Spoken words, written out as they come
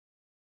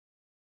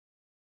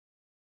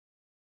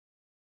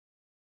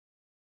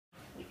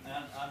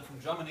I'm from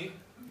Germany.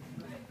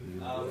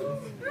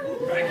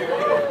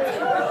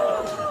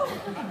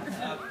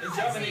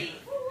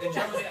 In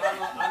Germany,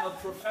 I'm a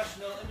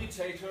professional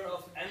imitator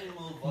of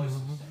animal voices.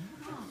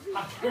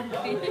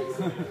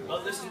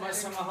 Well, this is my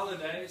summer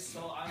holiday,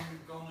 so I'm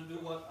going to do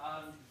what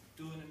I'm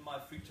doing in my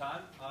free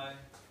time. I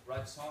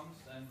write songs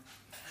and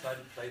try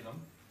to play them.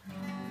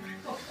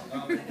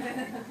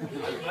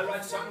 I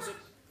write songs.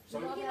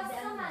 Sorry? Give us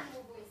some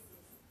animal voices.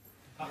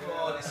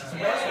 Oh, this is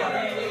maybe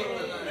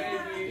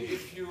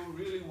if you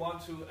really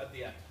want to at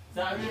the end.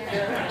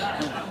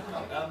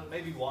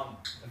 Maybe one.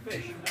 A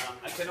fish.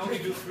 I can only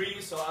do 3,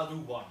 so I'll do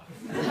 1.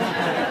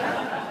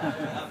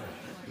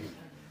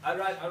 I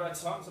write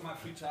songs in my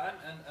free time,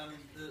 and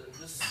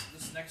this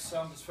next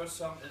song, this first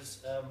song,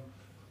 is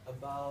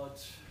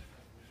about.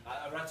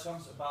 I write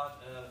songs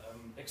about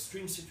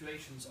extreme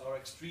situations or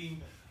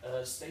extreme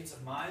states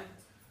of mind,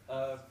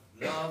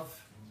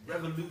 love,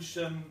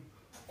 revolution,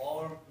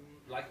 or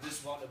like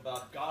this one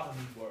about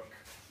gardening work.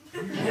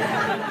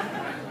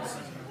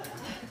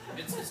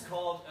 It's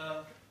called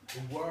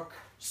the work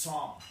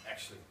song,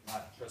 actually, my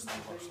personal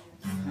work song.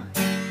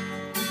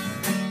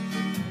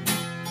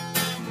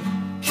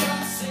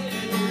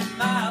 Consider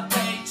my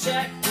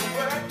paycheck the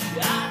work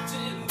I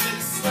do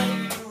is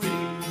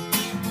slavery.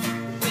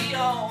 The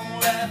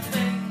only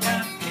thing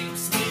that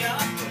keeps me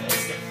up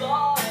is the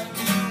thought of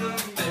you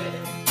and me.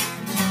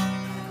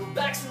 Go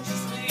back and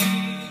just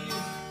leave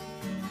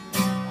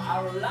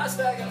our lives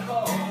back at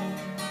home.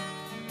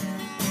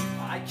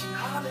 I can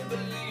hardly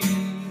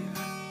believe I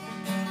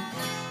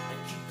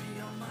could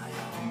be on my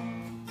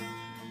own.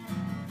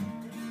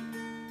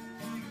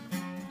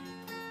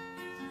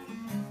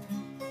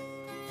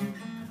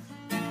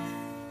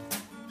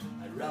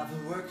 I'd rather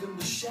work in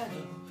the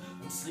shadow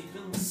than sleep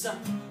in the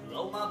sun.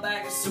 Though my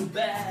back is so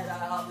bad, I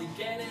hardly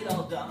get it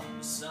all done.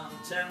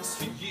 Sometimes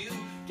for you,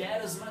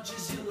 get as much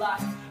as you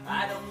like.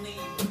 I don't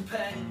need the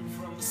pain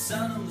from the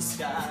sun and the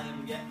sky.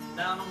 I'm getting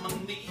down on my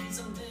knees,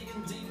 I'm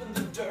digging deep in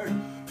the dirt,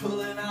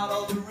 pulling out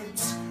all the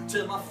roots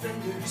till my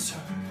fingers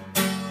hurt.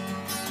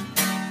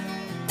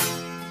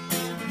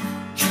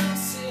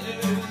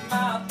 Consider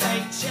my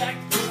paycheck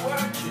the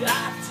work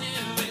I do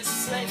is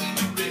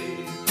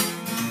slavery.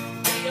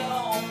 The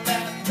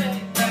only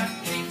thing that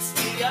keeps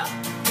me up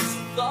is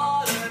the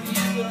thought of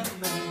you and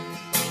me.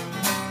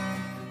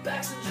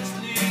 Backs and just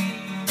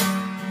leave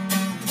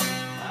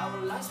our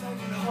lives back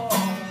at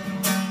home.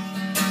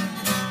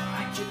 I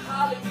can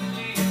hardly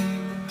believe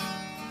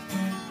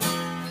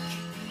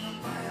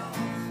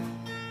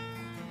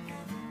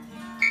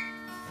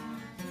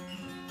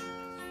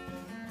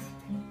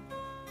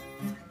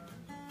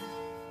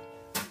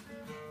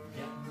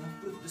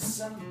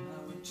I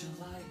want you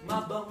like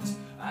my bones.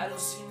 I don't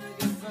seem to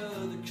get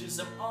further cause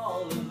I'm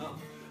all alone.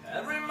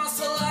 Every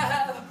muscle I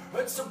have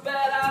hurts so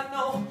bad I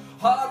know.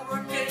 Hard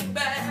work ain't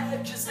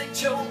bad cause they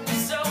choke me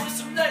so.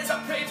 Some days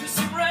I pray for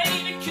some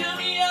rain to kill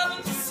me up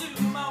and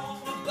consume. I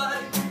wanna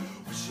bite,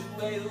 wash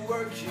away the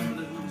work you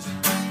lose.